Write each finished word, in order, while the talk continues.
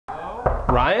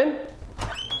Ryan?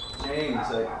 James,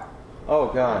 oh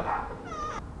God.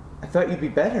 I thought you'd be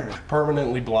better.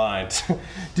 Permanently blind.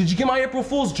 Did you get my April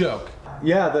Fool's joke?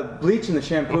 Yeah, the bleach in the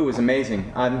shampoo was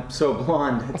amazing. I'm so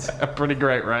blonde. It's pretty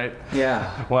great, right?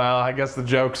 Yeah. Well, I guess the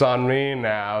joke's on me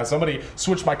now. Somebody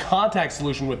switched my contact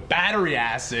solution with battery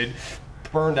acid,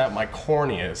 burned out my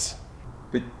corneas.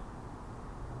 But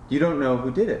you don't know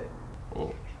who did it.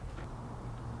 Oh.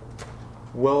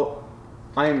 Well,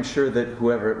 I am sure that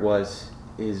whoever it was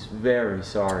is very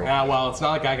sorry. Ah, well, it's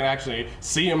not like I can actually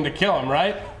see him to kill him,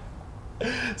 right?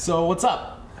 So what's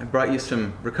up? I brought you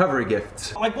some recovery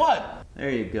gifts. Like what? There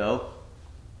you go.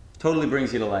 Totally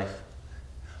brings you to life.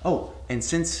 Oh, and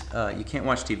since you can't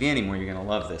watch TV anymore, you're gonna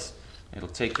love this. It'll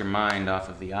take your mind off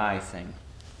of the eye thing.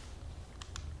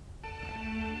 Huh?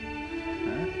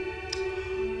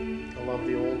 I love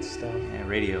the old stuff. Yeah,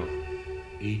 radio.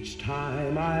 Each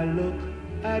time I look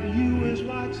at you is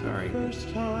like Sorry. the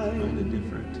first time. Kinda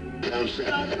different.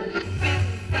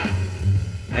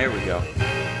 There we go.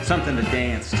 Something to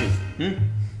dance to. The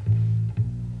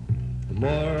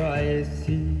more I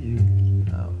see you.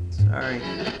 Oh, sorry.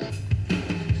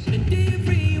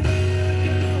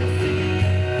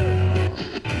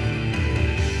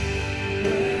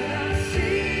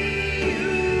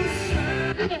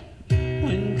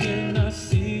 When can I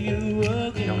see you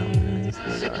again?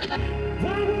 Sorry.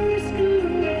 That is the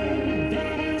way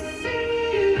that I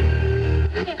see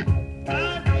you.